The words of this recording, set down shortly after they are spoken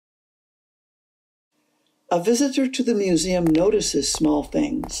A visitor to the museum notices small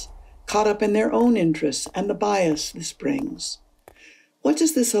things, caught up in their own interests and the bias this brings. What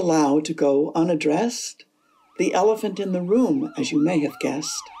does this allow to go unaddressed? The elephant in the room, as you may have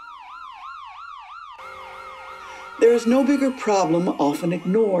guessed. There is no bigger problem often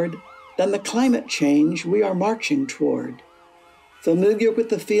ignored than the climate change we are marching toward. Familiar with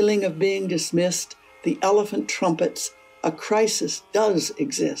the feeling of being dismissed, the elephant trumpets, a crisis does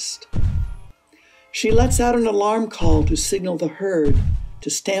exist. She lets out an alarm call to signal the herd to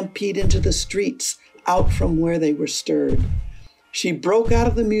stampede into the streets out from where they were stirred. She broke out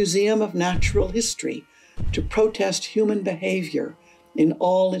of the Museum of Natural History to protest human behavior in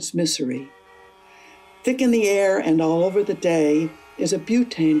all its misery. Thick in the air and all over the day is a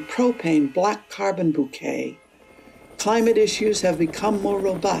butane, propane, black carbon bouquet. Climate issues have become more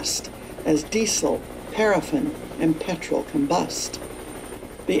robust as diesel, paraffin, and petrol combust.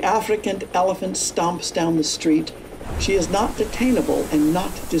 The African elephant stomps down the street. She is not detainable and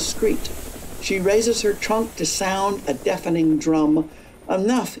not discreet. She raises her trunk to sound a deafening drum.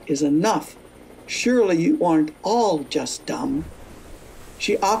 Enough is enough. Surely you aren't all just dumb.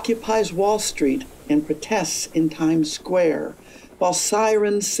 She occupies Wall Street and protests in Times Square, while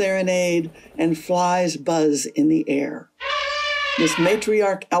sirens serenade and flies buzz in the air. This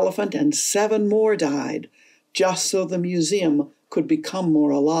matriarch elephant and 7 more died, just so the museum could become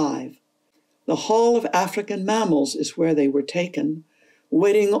more alive. The Hall of African Mammals is where they were taken,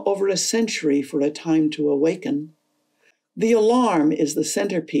 waiting over a century for a time to awaken. The alarm is the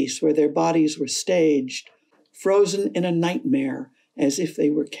centerpiece where their bodies were staged, frozen in a nightmare as if they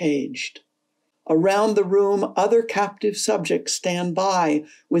were caged. Around the room, other captive subjects stand by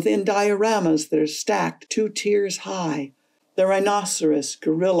within dioramas that are stacked 2 tiers high. The rhinoceros,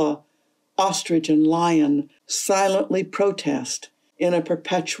 gorilla, ostrich, and lion silently protest in a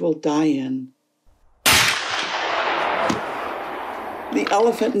perpetual die-in. The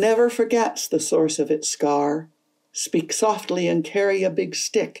elephant never forgets the source of its scar. Speak softly and carry a big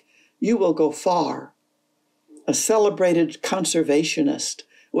stick. You will go far. A celebrated conservationist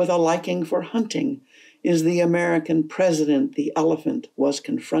with a liking for hunting is the American president the elephant was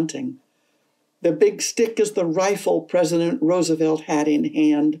confronting. The big stick is the rifle President Roosevelt had in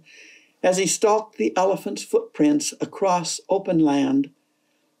hand as he stalked the elephant's footprints across open land.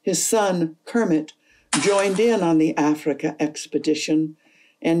 His son, Kermit, joined in on the Africa expedition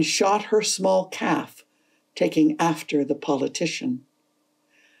and shot her small calf, taking after the politician.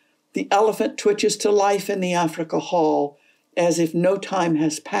 The elephant twitches to life in the Africa Hall. As if no time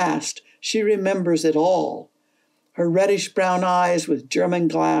has passed, she remembers it all. Her reddish-brown eyes with German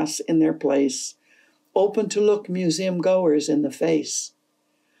glass in their place, open to look museum goers in the face.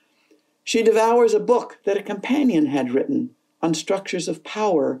 She devours a book that a companion had written on structures of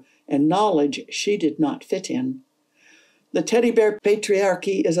power and knowledge she did not fit in. The teddy bear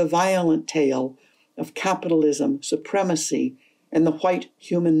patriarchy is a violent tale of capitalism, supremacy, and the white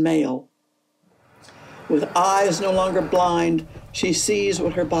human male. With eyes no longer blind, she sees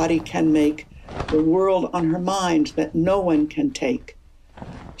what her body can make, the world on her mind that no one can take.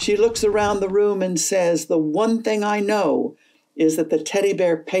 She looks around the room and says, the one thing I know is that the teddy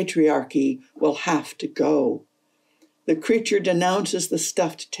bear patriarchy will have to go. The creature denounces the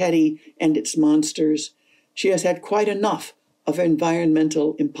stuffed teddy and its monsters. She has had quite enough of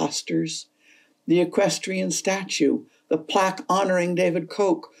environmental imposters. The equestrian statue, the plaque honoring David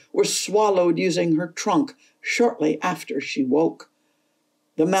Koch, were swallowed using her trunk shortly after she woke.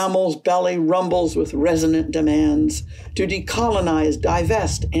 The mammal's belly rumbles with resonant demands. To decolonize,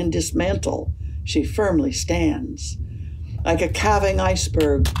 divest, and dismantle, she firmly stands. Like a calving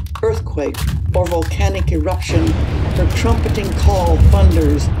iceberg, earthquake, or volcanic eruption, her trumpeting call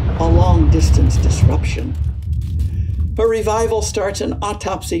thunders a long-distance disruption. Her revival starts an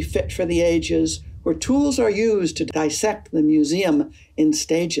autopsy fit for the ages, where tools are used to dissect the museum in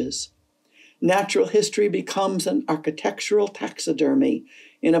stages. Natural history becomes an architectural taxidermy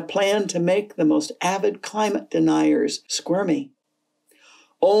in a plan to make the most avid climate deniers squirmy.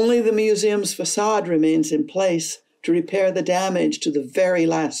 Only the museum's facade remains in place to repair the damage to the very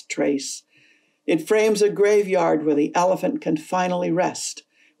last trace. It frames a graveyard where the elephant can finally rest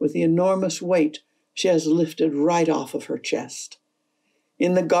with the enormous weight she has lifted right off of her chest.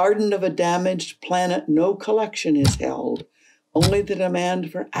 In the garden of a damaged planet, no collection is held, only the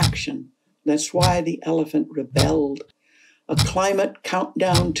demand for action. That's why the elephant rebelled. A climate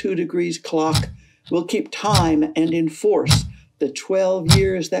countdown 2 degrees clock will keep time and enforce the 12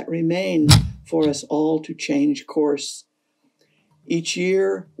 years that remain for us all to change course. Each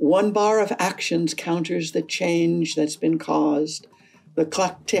year, 1 bar of actions counters the change that's been caused. The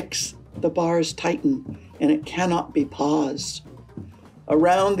clock ticks, the bars tighten, and it cannot be paused.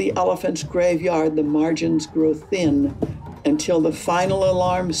 Around the elephant's graveyard, the margins grow thin until the final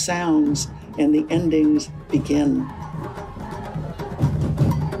alarm sounds and the endings begin.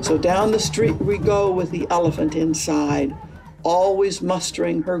 So down the street we go with the elephant inside, always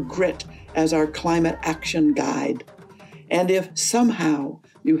mustering her grit as our climate action guide. And if somehow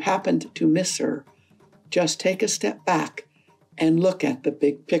you happened to miss her, just take a step back and look at the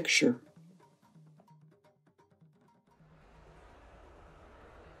big picture.